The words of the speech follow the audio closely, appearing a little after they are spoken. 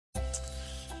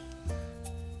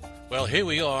Well, here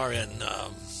we are in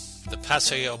the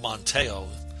Paseo Monteo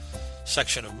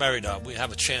section of Merida. We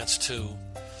have a chance to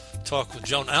talk with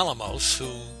Joan Alamos,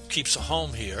 who keeps a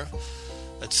home here.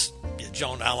 That's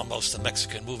Joan Alamos, the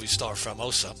Mexican movie star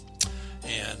Famosa.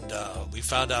 And we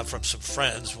found out from some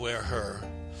friends where her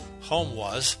home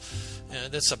was.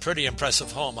 And it's a pretty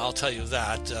impressive home, I'll tell you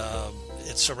that.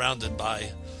 It's surrounded by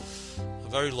a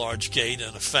very large gate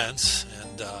and a fence,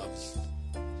 and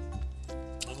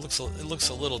it looks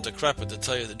a little decrepit, to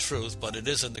tell you the truth, but it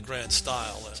is in the grand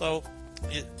style. So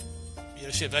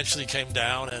she eventually came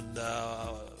down and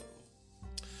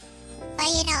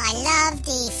well, I love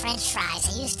the French fries.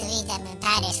 I used to eat them in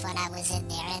Paris when I was in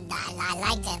there, and I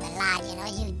like them a lot.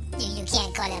 You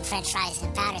can't call them French fries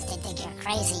in Paris. They think you're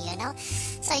crazy,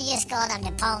 So you just call them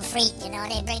the pommes frites,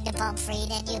 They bring the pommes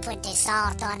frites and you put the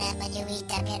salt on them and you eat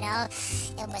them,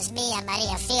 It was me and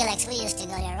Maria Felix. We used to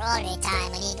go there all the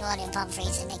time and eat all the pommes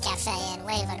frites in the cafe and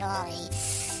wave at all the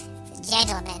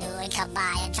gentlemen who would come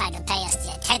by and try to pay us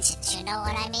the attentions, you know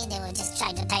what I mean? They would just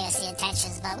try to pay us the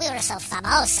attentions, but we were so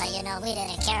famosa, we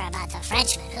didn't care about the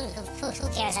Frenchmen. Who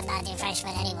cares about the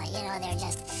Frenchmen anyway?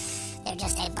 They're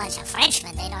just a bunch of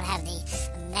Frenchmen. They don't have the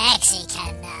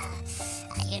Mexican,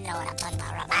 you know what I'm talking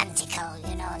about, romantico,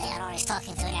 they're always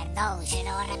talking through their nose, you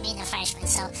know what I mean, the Frenchmen.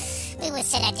 So we would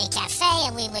sit at the cafe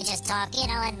and we would just talk,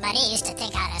 and Maria used to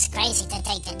think I was crazy to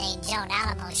take the name Joan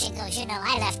Alamos. She goes,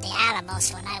 I left the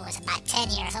Alamos when I was about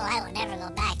 10 years old. I will never go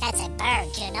back. That's a burg,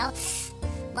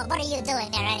 Well, what are you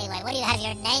doing there anyway? What do you have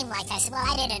your name like? I said, well,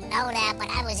 I didn't know that. When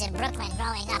I was in Brooklyn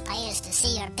growing up, I used to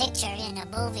see your picture in the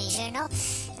movies, And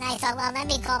I thought, well, let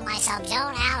me call myself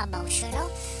Joan Alamos,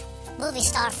 movie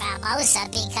star Famosa,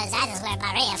 because that is where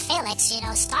Maria Felix,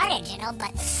 started,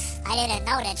 but I didn't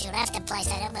know that you left the place,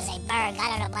 that it was a burg. I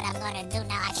don't know what I'm going to do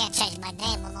now. I can't change my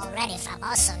name. I'm already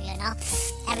Famoso,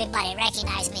 Everybody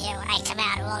recognized me here when I come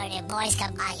out. All of the boys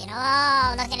come by,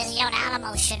 oh, look at this Joan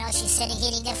Alamos, she's sitting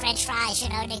eating the French fries,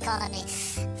 they call me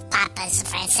Papas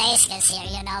Franciscas here,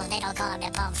 they don't call them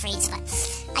the pommes frites, but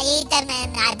I eat them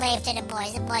and I wave to the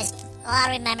boys. The boys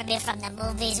all remember me from the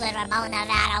movies with Ramon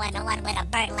Navarro and the one with a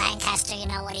Burt Lancaster,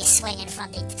 when he's swinging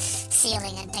from the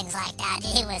ceiling and things like that.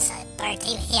 He was a Burt.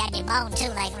 He had the bone too,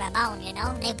 like Ramon,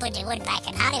 They put the wood back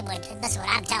in Hollywood. That's what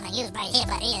I'm telling you right here,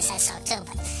 but he says so too.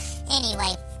 But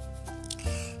anyway,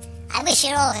 I wish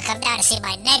you all could come down to see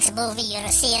my next movie. You'll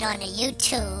see it on the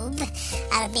YouTube.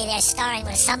 I'll be there starring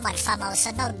with someone famous.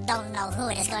 So don't know who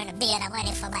it is going to be. And I'm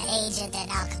waiting for my agent in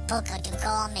Acapulco to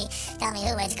call me, tell me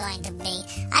who it's going to be.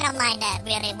 I don't mind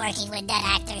really working with dead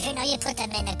actors. You put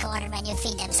them in the corner and you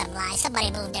feed them some lines. Somebody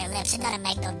move their lips. It doesn't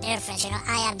make no difference.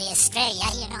 I am the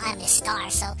estrella. I'm the star.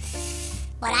 So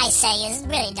what I say is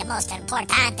really the most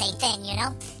important thing,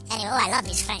 Anyway, I love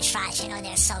these French fries,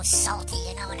 they're so salty,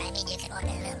 you know what I mean? You can order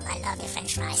a little. I love the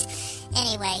French fries.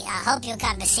 Anyway, I hope you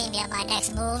come to see me in my next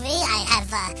movie. I have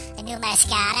a new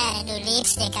mascara and a new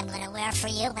lipstick I'm going to wear for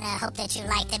you, and I hope that you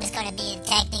like them. It's going to be in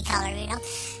Technicolor,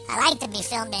 I like to be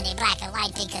filmed in black and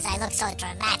white because I look so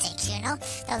dramatic,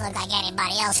 Don't look like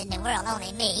anybody else in the world,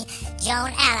 only me.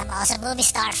 Joan Alamos, a movie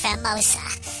star Famosa.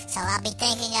 So I'll be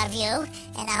thinking of you,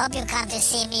 and I hope you come to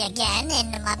see me again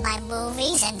in my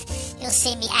movies, and you'll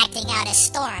see me acting out a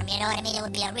storm, you know what I mean? It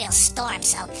would be a real storm.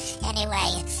 So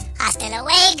anyway, hasta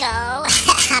luego,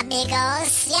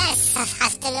 amigos. Yes,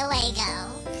 hasta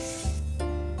luego.